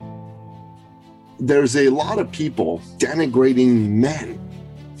there's a lot of people denigrating men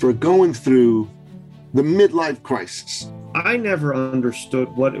for going through the midlife crisis. I never understood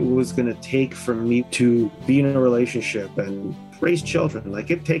what it was going to take for me to be in a relationship and raise children.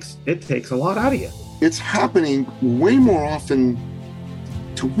 Like it takes a lot out of you. It's happening way more often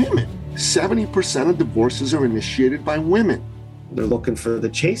to women. 70% of divorces are initiated by women. They're looking for the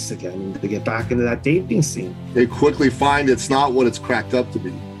chase again to get back into that dating scene. They quickly find it's not what it's cracked up to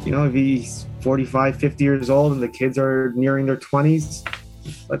be. You know, if he's 45, 50 years old and the kids are nearing their 20s,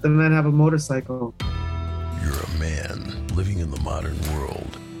 let the men have a motorcycle. You're a man living in the modern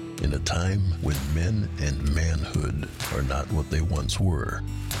world, in a time when men and manhood are not what they once were.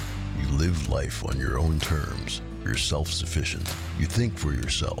 You live life on your own terms. You're self-sufficient. You think for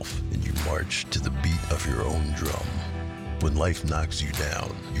yourself, and you march to the beat of your own drum. When life knocks you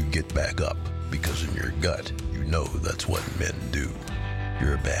down, you get back up, because in your gut, you know that's what men do.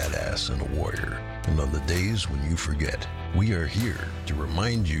 You're a badass and a warrior. And on the days when you forget, we are here to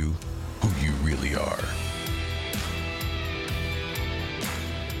remind you who you really are.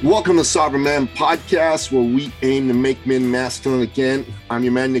 Welcome to Sovereign Man Podcast, where we aim to make men masculine again. I'm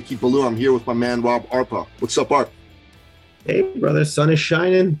your man, Billou. I'm here with my man, Arpa. What's up, Arp? Hey, brother. Sun is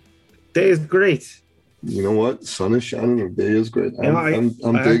shining. Day is great. You know what? Sun is shining and day is great. I'm have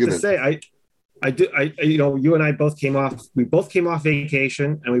digging to it. say, you know, you and I both came off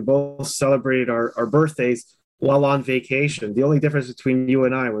vacation, and we both celebrated our birthdays while on vacation. The only difference between you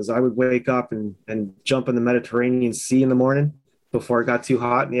and I was I would wake up and jump in the Mediterranean Sea in the morning before it got too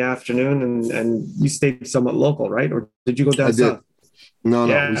hot in the afternoon, and you stayed somewhat local, right? Or did you go down south? No,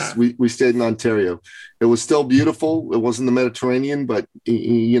 we stayed in Ontario. It was still beautiful. It wasn't the Mediterranean, but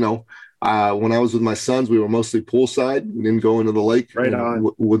you know, when I was with my sons, we were mostly poolside. We didn't go into the lake. Right on.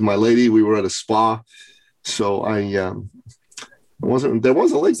 With my lady, we were at a spa. So there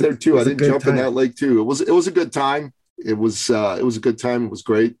was a lake there too. I didn't jump in that lake too. It was a good time. It was a good time. It was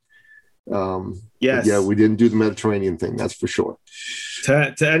great. Yes. Yeah, we didn't do the Mediterranean thing. That's for sure.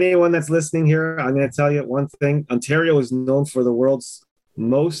 To anyone that's listening here, I'm going to tell you one thing. Ontario is known for the world's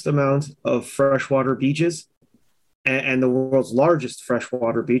most amount of freshwater beaches and the world's largest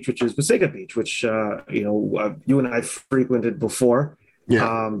freshwater beach, which is Wasaga Beach, which, you and I frequented before.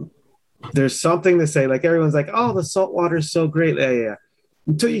 Yeah. There's something to say, like everyone's like, oh, the salt water is so great. Yeah.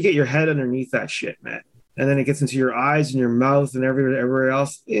 Until you get your head underneath that shit, man. And then it gets into your eyes and your mouth and everywhere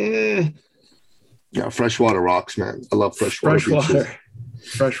else. Yeah, freshwater rocks, man. I love freshwater.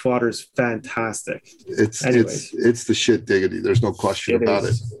 Freshwater is fantastic. It's the shit diggity. There's no question about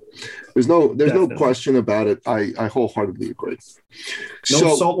it. There's no question about it. I wholeheartedly agree.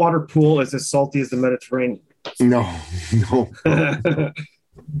 No saltwater pool is as salty as the Mediterranean. No.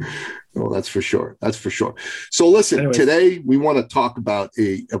 No, that's for sure. So listen, Today we want to talk about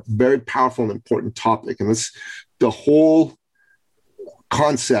a very powerful and important topic, and it's the whole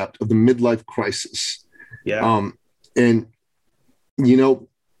concept of the midlife crisis. Yeah. And you know,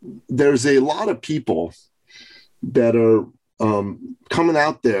 there's a lot of people that are coming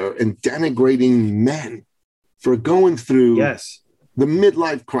out there and denigrating men for going through the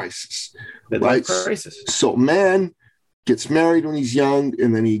midlife crisis. Crisis. So man gets married when he's young,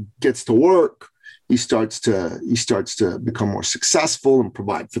 and then he gets to work. He starts to become more successful and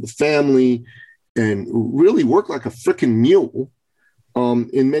provide for the family and really work like a freaking mule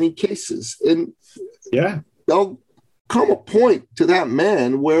in many cases. And there'll come a point to that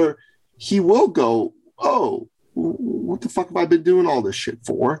man where he will go, oh, what the fuck have I been doing all this shit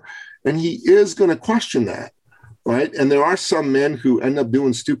for? And he is going to question that. Right. And there are some men who end up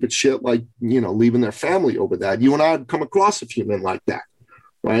doing stupid shit like, you know, leaving their family over that. You and I have come across a few men like that.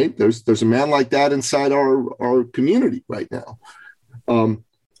 Right. There's a man like that inside our community right now.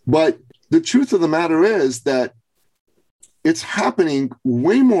 But the truth of the matter is that it's happening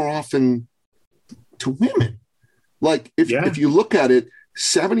way more often to women. Like if you look at it,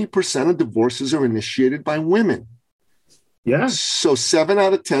 70% of divorces are initiated by women. Yeah. So 7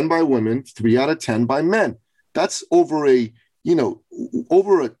 out of 10 by women, 3 out of 10 by men. That's over a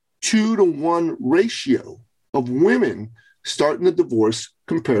 2-to-1 ratio of women starting a divorce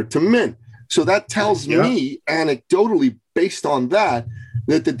compared to men. So that tells me anecdotally, based on that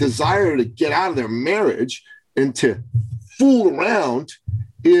the desire to get out of their marriage and to fool around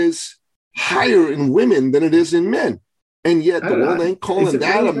is higher in women than it is in men. And yet the world ain't calling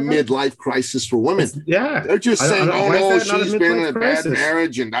that a midlife crisis for women. They're just saying, she's been in a bad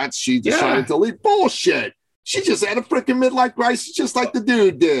marriage and she decided to leave. Bullshit. She just had a freaking midlife crisis, just like the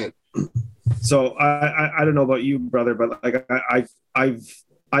dude did. So I don't know about you, brother, but like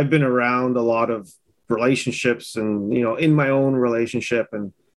I've been around a lot of relationships, and you know, in my own relationship,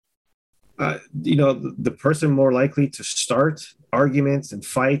 and the person more likely to start arguments and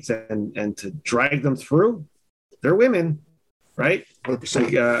fights and to drag them through, they're women, right?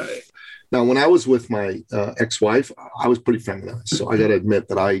 100%. Now, when I was with my ex-wife, I was pretty feminized. So I got to admit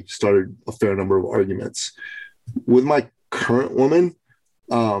that I started a fair number of arguments. With my current woman,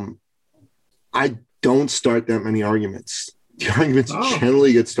 I don't start that many arguments. The arguments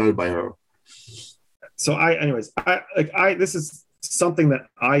generally get started by her. So this is something that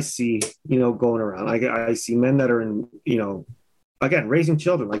I see, going around. I see men that are in, again, raising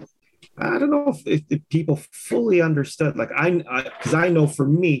children. Like, I don't know if people fully understood. Like, because I know for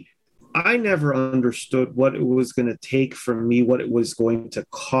me, I never understood what it was going to take from me, what it was going to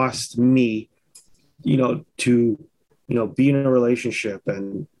cost me, to, be in a relationship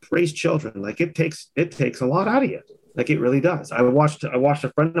and raise children. Like, it takes a lot out of you. Like, it really does. I watched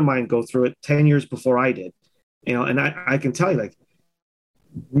a friend of mine go through it 10 years before I did, and I can tell you, like,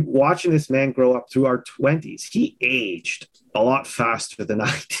 watching this man grow up through our 20s, he aged a lot faster than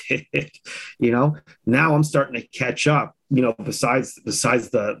I did. Now I'm starting to catch up, besides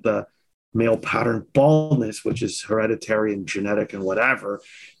the male pattern baldness, which is hereditary and genetic and whatever,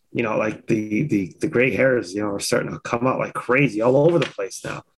 like the gray hairs, are starting to come out like crazy all over the place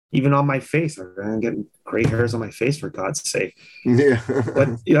now. Even on my face, I'm getting gray hairs on my face, for God's sake. Yeah.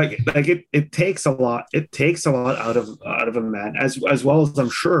 But it takes a lot. It takes a lot out of a man, as well as I'm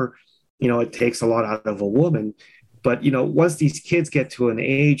sure, it takes a lot out of a woman. But once these kids get to an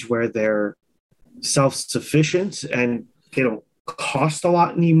age where they're self-sufficient and they don't cost a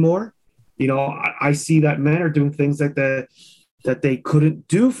lot anymore, I see that men are doing things that they couldn't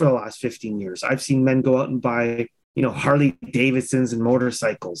do for the last 15 years. I've seen men go out and buy, Harley Davidsons and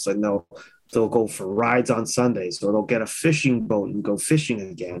motorcycles, and they'll go for rides on Sundays, or they'll get a fishing boat and go fishing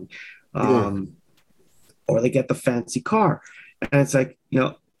again. Or they get the fancy car. And it's like,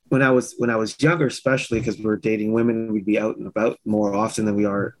 when I was younger, especially because we were dating women, we'd be out and about more often than we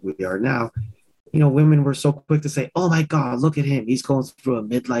are now. Women were so quick to say, "Oh my God, look at him. He's going through a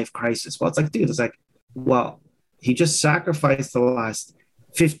midlife crisis." Well, it's like, dude, well, he just sacrificed the last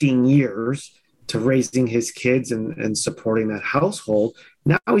 15 years to raising his kids and supporting that household.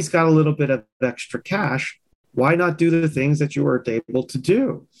 Now he's got a little bit of extra cash. Why not do the things that you were able to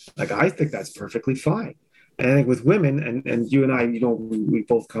do? Like, I think that's perfectly fine. And I think with women, and you and I, we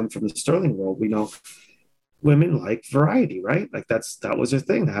both come from the Sterling world. We know women like variety, right? Like, that was their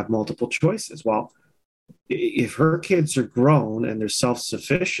thing, to have multiple choices. Well, if her kids are grown and they're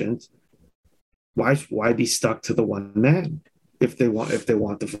self-sufficient, why be stuck to the one man if they want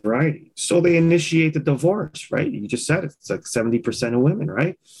the variety? So they initiate the divorce, right? You just said it. It's like 70% of women,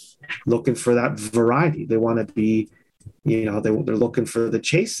 right? Looking for that variety. They want to be, they're looking for the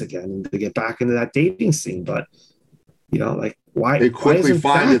chase again and to get back into that dating scene. But, like, why? They quickly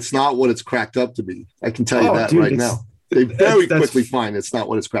find it's not what it's cracked up to be. I can tell you that right now. They very quickly find it's not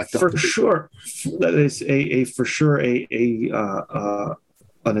what it's cracked up to be. For sure. That is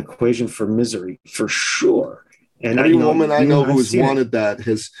an equation for misery, for sure. And every woman I know who has wanted that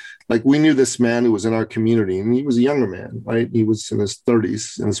has, like, we knew this man who was in our community, and he was a younger man, right? He was in his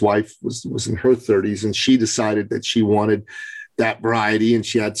 30s, and his wife was in her 30s, and she decided that she wanted that variety, and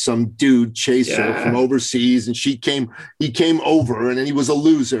she had some dude chase her from overseas, and he came over, and then he was a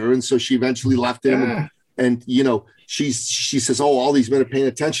loser, and so she eventually left him. And she says, "Oh, all these men are paying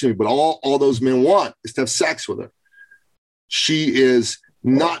attention to me," but all those men want is to have sex with her. She is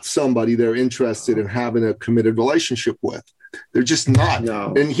not somebody they're interested in having a committed relationship with. They're just not.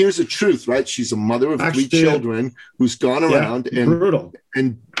 No. And here's the truth, right? She's a mother of 3 children who's gone around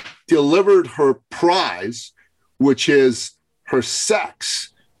and delivered her prize, which is her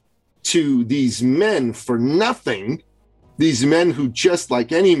sex, to these men for nothing. These men who, just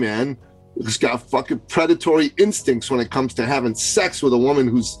like any man, has got fucking predatory instincts when it comes to having sex with a woman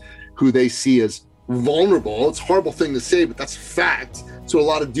who they see as vulnerable. It's a horrible thing to say, but that's fact. So a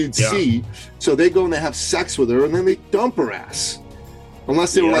lot of dudes see. So they go and they have sex with her, and then they dump her ass.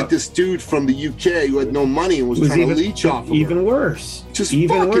 Unless they were like this dude from the UK who had no money and was trying to leech off of her. Even worse. Just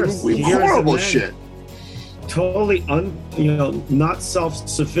even worse. Horrible shit. Totally not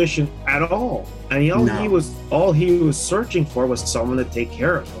self-sufficient at all. And all he was searching for was someone to take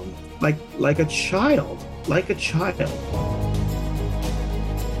care of him. Like a child.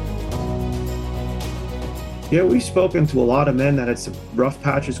 Yeah, we've spoken to a lot of men that had some rough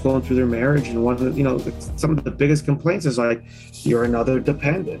patches going through their marriage, and one of some of the biggest complaints is like, "You're another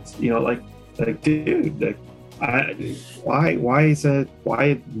dependent." Like dude, why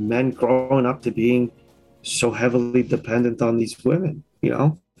are men growing up to being so heavily dependent on these women?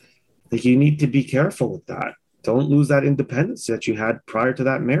 Like, you need to be careful with that. Don't lose that independence that you had prior to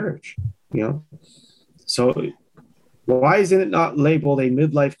that marriage. you know. So why isn't it not labeled a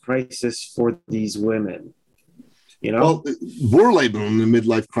midlife crisis for these women? You know, well, we're labeling the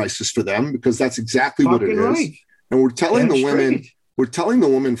midlife crisis for them because that's exactly what it is. right. And we're telling Damn the women, straight. we're telling the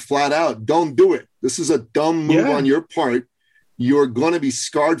woman flat out, don't do it. This is a dumb move Yeah. on your part. You're going to be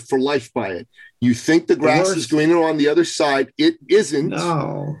scarred for life by it. You think the grass is worst. greener on the other side. It isn't.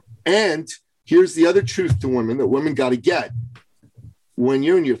 No. And here's the other truth to women that women got to get. When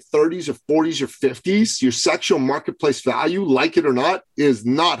you're in your 30s or 40s or 50s, your sexual marketplace value, like it or not, is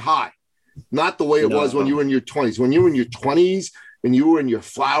not high. Not the way it was when you were in your 20s. When you were in your 20s and you were in your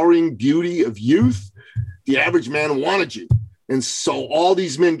flowering beauty of youth, the average man wanted you. And so all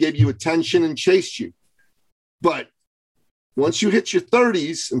these men gave you attention and chased you. But once you hit your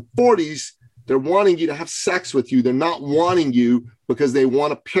 30s and 40s, they're wanting you to have sex with you. They're not wanting you because they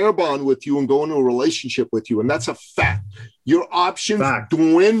want to pair bond with you and go into a relationship with you. And that's a fact. Your options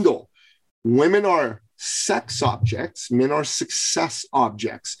dwindle. Women are sex objects. Men are success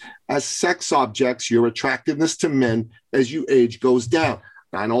objects. As sex objects, your attractiveness to men as you age goes down.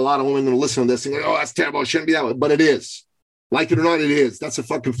 Now, I know a lot of women are going to listen to this and go, oh, that's terrible. It shouldn't be that way. But it is. Like it or not, it is. That's a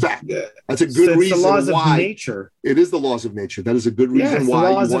fucking fact. Yeah. That's a good reason the laws why. Of nature. It is the laws of nature. That is a good reason why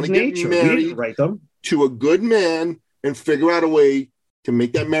you want to get married to a good man and figure out a way to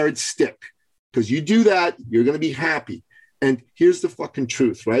make that marriage stick. Because you do that, you're going to be happy. And here's the fucking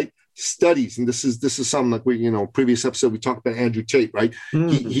truth, right? Studies, and this is something like we, previous episode we talked about Andrew Tate, right?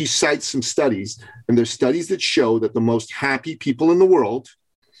 Mm-hmm. He cites some studies, and there's studies that show that the most happy people in the world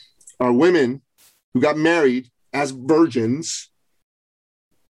are women who got married as virgins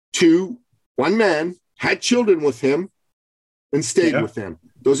to one man, had children with him, and stayed with him.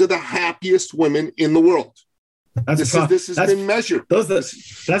 Those are the happiest women in the world. This has been measured.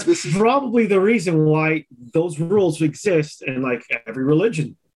 That's probably the reason why those rules exist in like every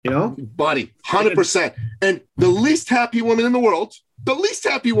religion, Buddy, 100%. And the least happy women in the world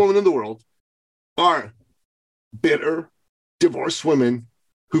are bitter, divorced women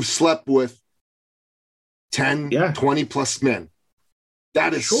who've slept with 10, 20 plus men.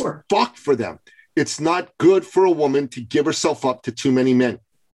 That is fucked for them. It's not good for a woman to give herself up to too many men.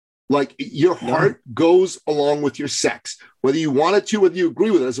 Like your heart goes along with your sex, whether you want it to, whether you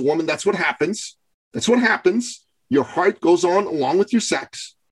agree with it as a woman, that's what happens. That's what happens. Your heart goes on along with your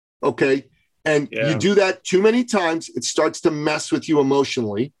sex. Okay. And you do that too many times, it starts to mess with you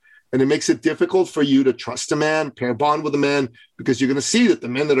emotionally. And it makes it difficult for you to trust a man, pair bond with a man, because you're going to see that the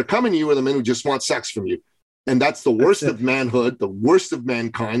men that are coming to you are the men who just want sex from you. And that's the worst of manhood, the worst of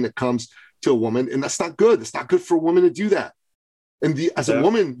mankind that comes to a woman. And that's not good. It's not good for a woman to do that. And as a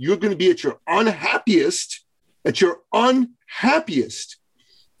woman, you're going to be at your unhappiest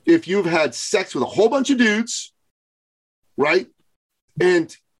if you've had sex with a whole bunch of dudes, right?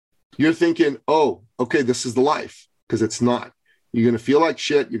 And you're thinking, oh, okay, this is the life, because it's not. You're going to feel like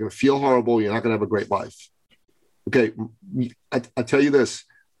shit. You're going to feel horrible. You're not going to have a great life. Okay, I tell you this.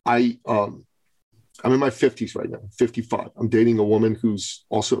 I'm in my 50s right now, 55. I'm dating a woman who's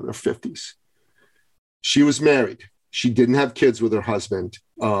also in her 50s. She was married. She didn't have kids with her husband.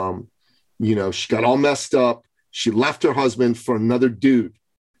 She got all messed up. She left her husband for another dude.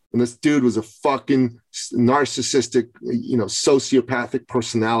 And this dude was a fucking narcissistic, sociopathic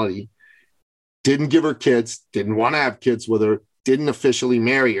personality. Didn't give her kids, didn't want to have kids with her, didn't officially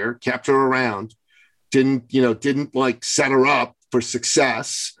marry her, kept her around, didn't like set her up for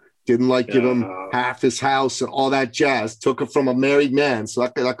success, didn't like give him half his house and all that jazz, took her from a married man. So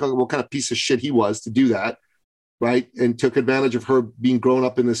what kind of piece of shit he was to do that, right? And took advantage of her being grown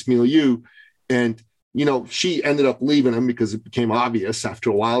up in this milieu. And, she ended up leaving him because it became obvious after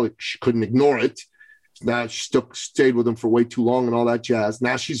a while. She couldn't ignore it. Now she stayed with him for way too long and all that jazz.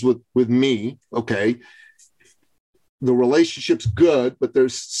 Now she's with me. Okay. The relationship's good, but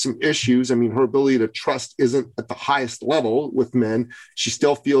there's some issues. I mean, her ability to trust isn't at the highest level with men. She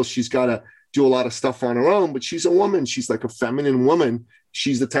still feels she's got to do a lot of stuff on her own, but she's a woman. She's like a feminine woman.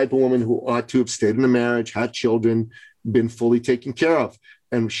 She's the type of woman who ought to have stayed in a marriage, had children, been fully taken care of.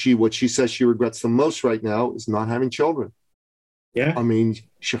 And what she says she regrets the most right now is not having children. Yeah. I mean,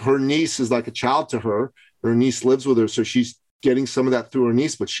 her niece is like a child to her. Her niece lives with her. So she's getting some of that through her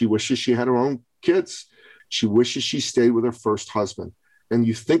niece, but she wishes she had her own kids. She wishes she stayed with her first husband. And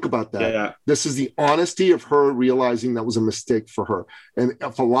you think about that. Yeah. This is the honesty of her realizing that was a mistake for her. And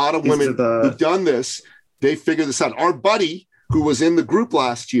if a lot of women who've done this, they figure this out. Our buddy, who was in the group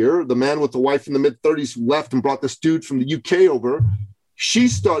last year, the man with the wife in the mid-30s who left and brought this dude from the UK over,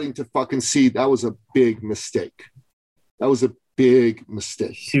 she's starting to fucking see that was a big mistake. That was a big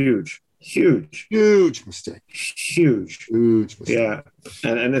mistake. Huge. Huge mistake. Huge Mistake. Yeah,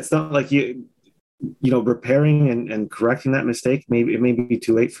 and it's not like repairing and correcting that mistake. Maybe it may be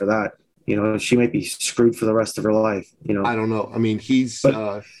too late for that. She might be screwed for the rest of her life. I don't know. I mean,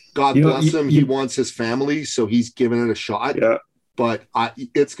 God bless him. He wants his family, so he's giving it a shot. Yeah. But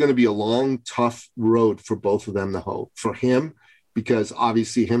it's going to be a long, tough road for both of them to hoe. For him, because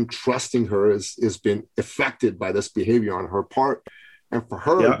obviously him trusting her has been affected by this behavior on her part, and for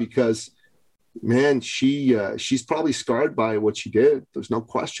her because, man, she's probably scarred by what she did. There's no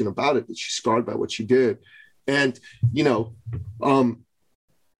question about it that she's scarred by what she did, and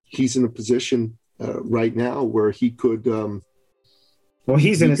he's in a position right now where he could.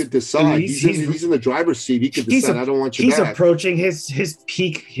 He's in the driver's seat. He could decide. I don't want you. He's approaching his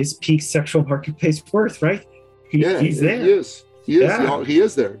peak sexual marketplace worth, right? He's there. He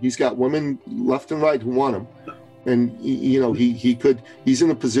is there. He's got women left and right who want him, and he's in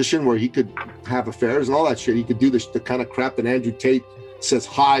a position where he could have affairs and all that shit. He could do the kind of crap that Andrew Tate says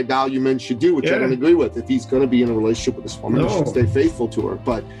high value men should do, which I don't agree with. If he's going to be in a relationship with this woman, he should stay faithful to her.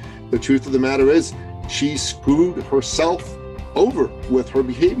 But the truth of the matter is, she screwed herself over with her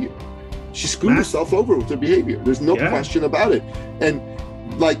behavior. She screwed herself over with her behavior. There's no question about it. And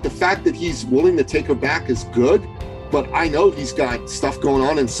like the fact that he's willing to take her back is good, but I know he's got stuff going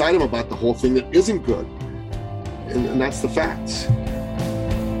on inside him about the whole thing that isn't good. And that's the facts.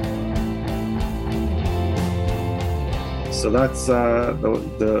 So that's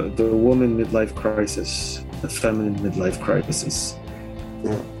the woman midlife crisis, the feminine midlife crisis.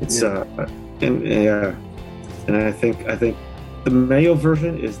 And I think the male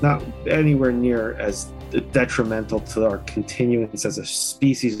version is not anywhere near as detrimental to our continuance as a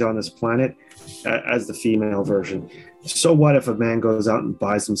species on this planet as the female version. So what if a man goes out and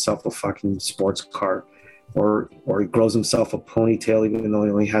buys himself a fucking sports car, or he grows himself a ponytail even though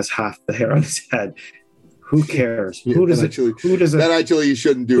he only has half the hair on his head? Who cares? That actually you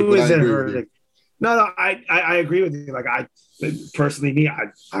shouldn't do. Who is it hurting? No, I agree with you. Like personally,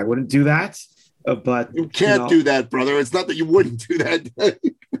 I wouldn't do that. But you can't do that, brother. It's not that you wouldn't do that.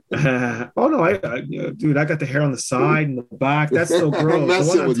 Oh no, dude, I got the hair on the side and the back. That's so gross. I'm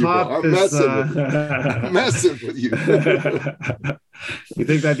messing with you, bro. I'm messing with you. You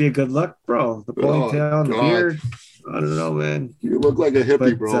think that'd be a good look, bro? The ponytail and the beard. I don't know, man. You look like a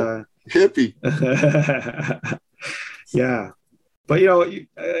hippie, bro. Hippie. Yeah, but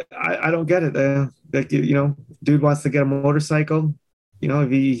I don't get it. Dude wants to get a motorcycle.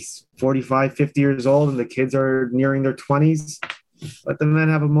 If he's 45, 50 years old and the kids are nearing their 20s, let the man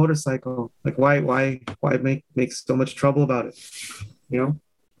have a motorcycle. Like, why make so much trouble about it?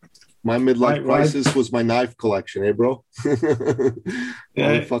 My midlife crisis was my knife collection, bro? All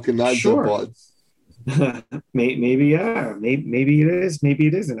the fucking knives I bought. Maybe it is, maybe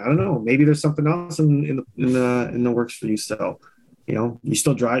it isn't. I don't know. Maybe there's something else in the works for you still. You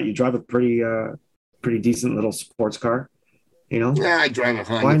still drive a pretty decent little sports car. Yeah, I drive a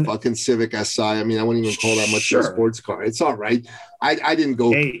Honda fucking Civic SI. I mean, I wouldn't even call that much a sports car. It's all right. I didn't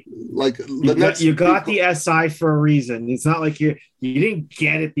go you got the SI for a reason. It's not like you didn't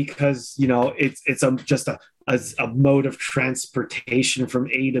get it because it's just a mode of transportation from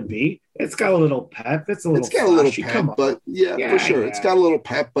A to B. It's got a little pep. It's got a little pep, but for sure, it's got a little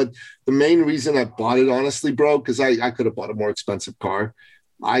pep. But the main reason I bought it, honestly, bro, because I could have bought a more expensive car.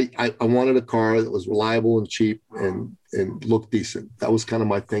 I wanted a car that was reliable and cheap and looked decent. That was kind of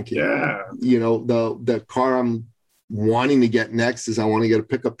my thinking. Yeah. The car I'm wanting to get next is I want to get a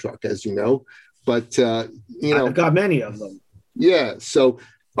pickup truck, as you know. But I've got many of them. Yeah. So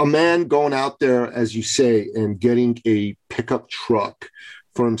a man going out there, as you say, and getting a pickup truck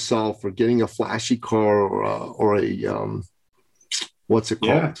for himself, or getting a flashy car, or a what's it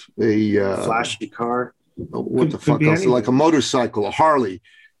called? A flashy car. What the fuck else? Like a motorcycle, a Harley.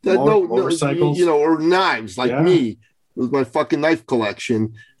 Motorcycles, or knives, like me with my fucking knife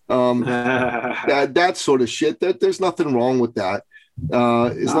collection. That sort of shit. There's nothing wrong with that.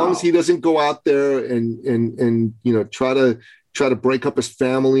 As long as he doesn't go out there and try to break up his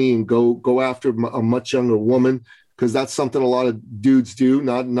family and go after a much younger woman, because that's something a lot of dudes do.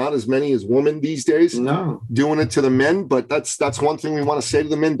 Not as many as women these days. No, doing it to the men, but that's one thing we want to say to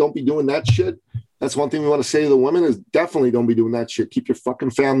the men: don't be doing that shit. That's one thing we want to say to the women is definitely don't be doing that shit. Keep your fucking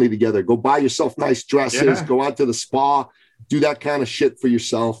family together. Go buy yourself nice dresses. Go out to the spa. Do that kind of shit for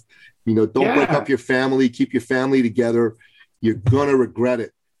yourself. Don't break up your family. Keep your family together. You're going to regret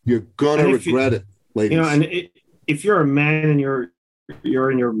it. You're going to regret it, ladies. If you're a man and you're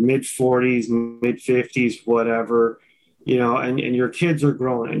in your mid 40s, mid 50s, whatever, and your kids are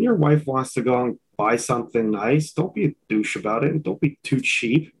grown and your wife wants to go and buy something nice, don't be a douche about it. And don't be too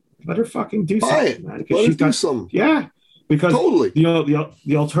cheap. Let her fucking do Buy something, it. man. Let her do something. Yeah, because Totally.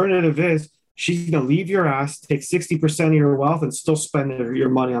 the alternative is she's gonna leave your ass, take 60% of your wealth, and still spend your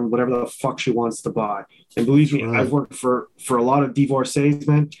money on whatever the fuck she wants to buy. And believe me, I've worked for a lot of divorcees,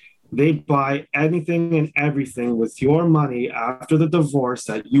 man. They buy anything and everything with your money after the divorce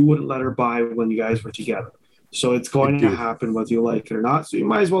that you wouldn't let her buy when you guys were together. So it's going to happen whether you like it or not. So you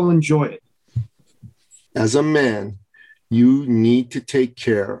might as well enjoy it. As a man, you need to take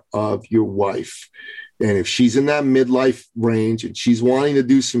care of your wife. And if she's in that midlife range and she's wanting to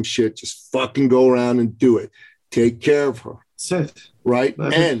do some shit, just fucking go around and do it. Take care of her. That's it. Right?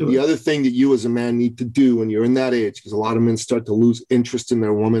 And the other thing that you as a man need to do when you're in that age, because a lot of men start to lose interest in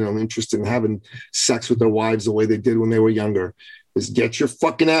their woman and interest in having sex with their wives the way they did when they were younger, is get your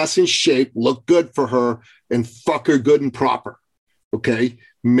fucking ass in shape, look good for her, and fuck her good and proper. Okay?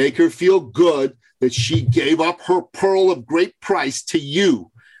 Make her feel good that she gave up her pearl of great price to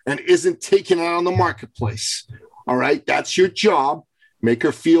you and isn't taken out on the marketplace. All right? That's your job. Make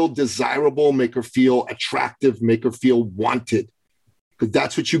her feel desirable, make her feel attractive, make her feel wanted. Because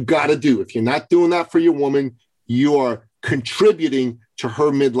that's what you got to do. If you're not doing that for your woman, you are contributing to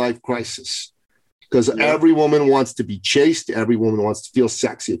her midlife crisis. Because every woman wants to be chased. Every woman wants to feel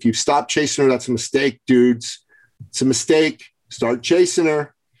sexy. If you stop chasing her, that's a mistake, dudes. It's a mistake. Start chasing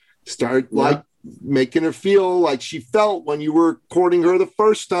her. Start making her feel like she felt when you were courting her the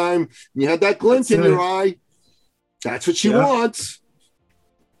first time. And you had that glint in your eye. That's what she wants.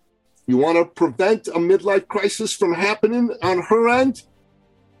 You want to prevent a midlife crisis from happening on her end?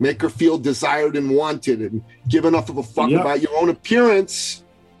 Make her feel desired and wanted and give enough of a fuck about your own appearance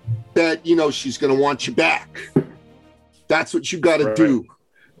that, you know, she's going to want you back. That's what you got to do.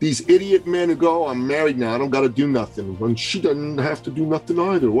 These idiot men who go, I'm married now, I don't got to do nothing. When she doesn't have to do nothing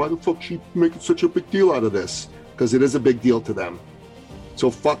either. Why the fuck she making such a big deal out of this? Because it is a big deal to them. So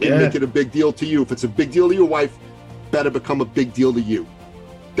fucking make it a big deal to you. If it's a big deal to your wife, better become a big deal to you.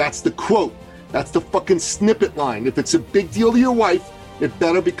 That's the quote. That's the fucking snippet line. If it's a big deal to your wife, it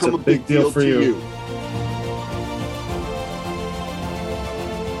better become a big deal to you.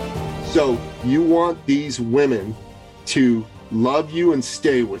 So you want these women to love you and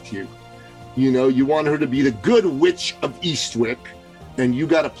stay with you. You know, you want her to be the good witch of Eastwick, and you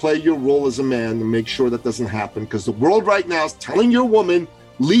got to play your role as a man to make sure that doesn't happen, because the world right now is telling your woman,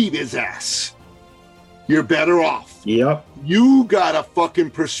 leave his ass. You're better off. Yep. You got to fucking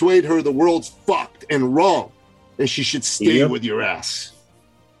persuade her the world's fucked and wrong, and she should stay with your ass.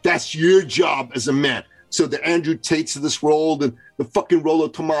 That's your job as a man. So the Andrew Tates of this world and the fucking Rollo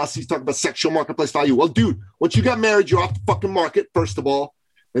Tomasi's talking about sexual marketplace value. Well, dude, once you got married, you're off the fucking market, first of all.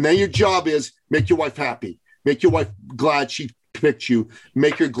 And then your job is make your wife happy. Make your wife glad she picked you.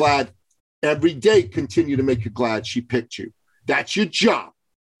 Make her glad every day. Continue to make her glad she picked you. That's your job.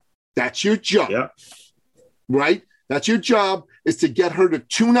 That's your job. Yeah. Right? That's your job, is to get her to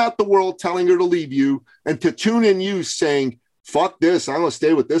tune out the world telling her to leave you and to tune in you saying, fuck this, I'm going to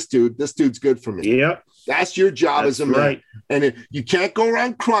stay with this dude. This dude's good for me. Yep. That's your job as a man. Right. And you can't go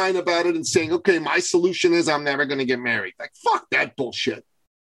around crying about it and saying, okay, my solution is I'm never going to get married. Like, fuck that bullshit.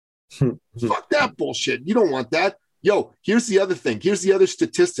 Fuck that bullshit. You don't want that. Yo, here's the other thing. Here's the other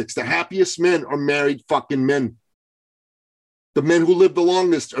statistics. The happiest men are married fucking men. The men who live the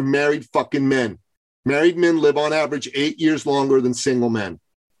longest are married fucking men. Married men live on average 8 years longer than single men.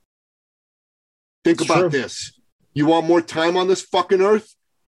 Think about this. You want more time on this fucking earth?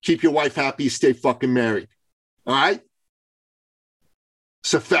 Keep your wife happy, stay fucking married. All right?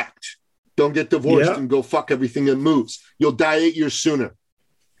 It's a fact. Don't get divorced and go fuck everything that moves. You'll die 8 years sooner.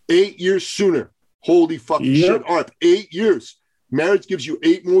 8 years sooner. Holy fucking shit, Arp. 8 years. Marriage gives you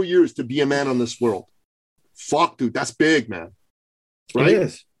 8 more years to be a man on this world. Fuck, dude. That's big, man. Right? It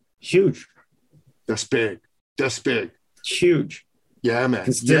is. Huge. That's big. That's big. Huge. Yeah, man.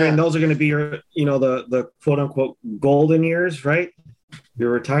 Considering those are going to be your, you know, the quote unquote golden years, right?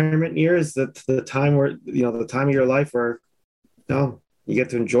 Your retirement years, that's the time where, you know, the time of your life where, you know, you get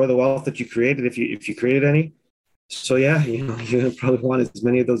to enjoy the wealth that you created if you created any. So yeah, you know, you probably want as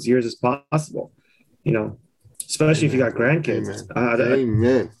many of those years as possible, you know, especially if you got grandkids.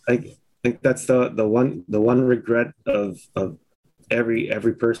 Amen. I think that's the one regret of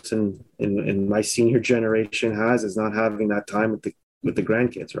every person in my senior generation has, is not having that time with the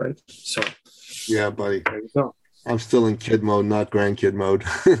grandkids, right? So yeah, buddy. There you go. I'm still in kid mode, not grandkid mode.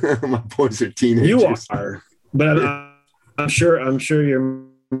 My boys are teenagers. You are, but I'm sure your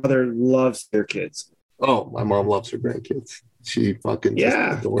mother loves their kids. Oh, my mom loves her grandkids. She fucking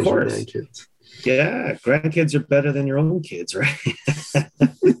just adores her grandkids. Yeah, grandkids are better than your own kids, right?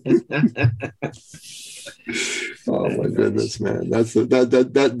 Oh my goodness, man.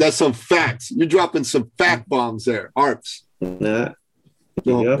 That's some facts. You're dropping some fact bombs there, Arps. Nah.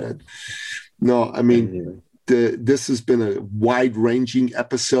 No, Yep. man. No, I mean, this has been a wide-ranging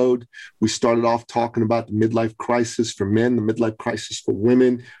episode. We started off talking about the midlife crisis for men, the midlife crisis for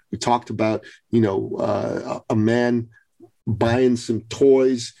women. We talked about, a man buying some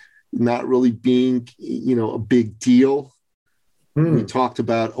toys, not really being, a big deal. We talked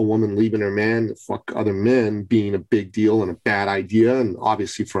about a woman leaving her man to fuck other men being a big deal and a bad idea, and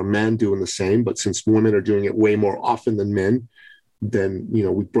obviously for a man doing the same. But since women are doing it way more often than men, then,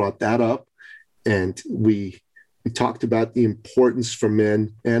 we brought that up. And we talked about the importance for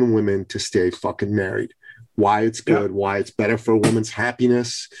men and women to stay fucking married, why it's good, why it's better for a woman's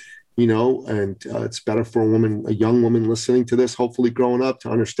happiness, and it's better for a young woman listening to this, hopefully growing up, to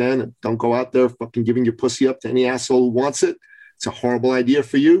understand it. Don't go out there fucking giving your pussy up to any asshole who wants it. It's a horrible idea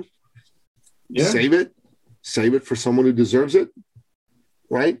for you. Yeah. Save it for someone who deserves it.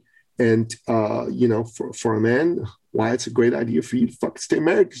 Right. And, for a man, why it's a great idea for you to fucking stay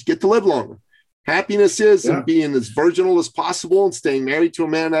married, because you get to live longer. Happiness is in being as virginal as possible and staying married to a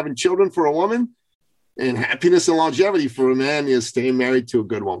man, having children for a woman. And happiness and longevity for a man is staying married to a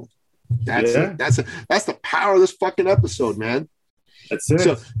good woman. That's it. That's the power of this fucking episode, man. That's it.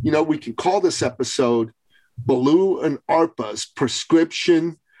 So, we can call this episode Billou and Arpa's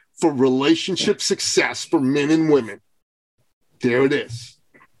prescription for relationship success for men and women. There it is.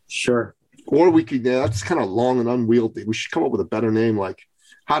 Sure. Or we could, that's kind of long and unwieldy. We should come up with a better name, like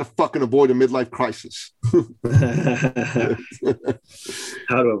how to fucking avoid a midlife crisis. How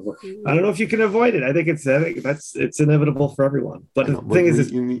to avoid? I don't know if you can avoid it. I think it's inevitable for everyone. But the thing is,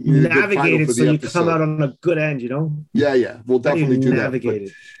 it's navigated so you come out on a good end. Yeah. We'll definitely do that.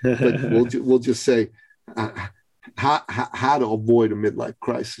 But we'll just say how to avoid a midlife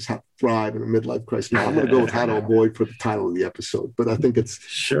crisis, how to thrive in a midlife crisis. Now, I'm going to go with how to avoid for the title of the episode. But I think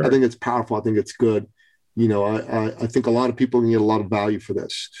it's powerful. I think it's good. I think a lot of people can get a lot of value for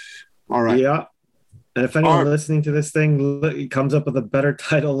this. All right. Yeah. And if anyone listening to this thing comes up with a better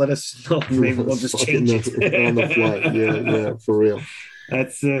title, let us know. Maybe we'll just change it on the fly. Yeah, for real.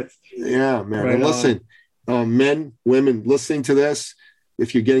 That's it. Yeah, man. Right, and listen, men, women listening to this,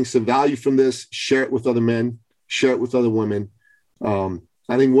 if you're getting some value from this, share it with other men, share it with other women. I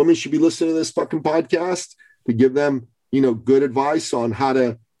think women should be listening to this fucking podcast to give them, good advice on how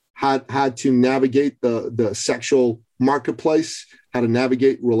to navigate the sexual marketplace, how to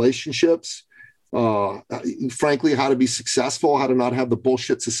navigate relationships, frankly, how to be successful, how to not have the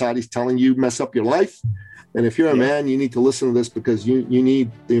bullshit society's telling you mess up your life. And if you're a man, you need to listen to this because you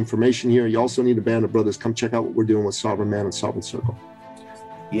need the information here. You also need a band of brothers. Come check out what we're doing with Sovereign Man and Sovereign Circle.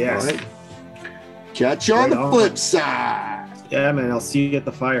 Yes. All right. Catch you on the flip side. Yeah, man. I'll see you at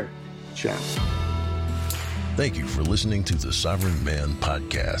the fire. Ciao. Thank you for listening to the Sovereign Man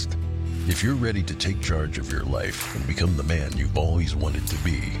podcast. If you're ready to take charge of your life and become the man you've always wanted to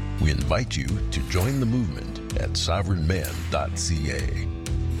be, we invite you to join the movement at sovereignman.ca.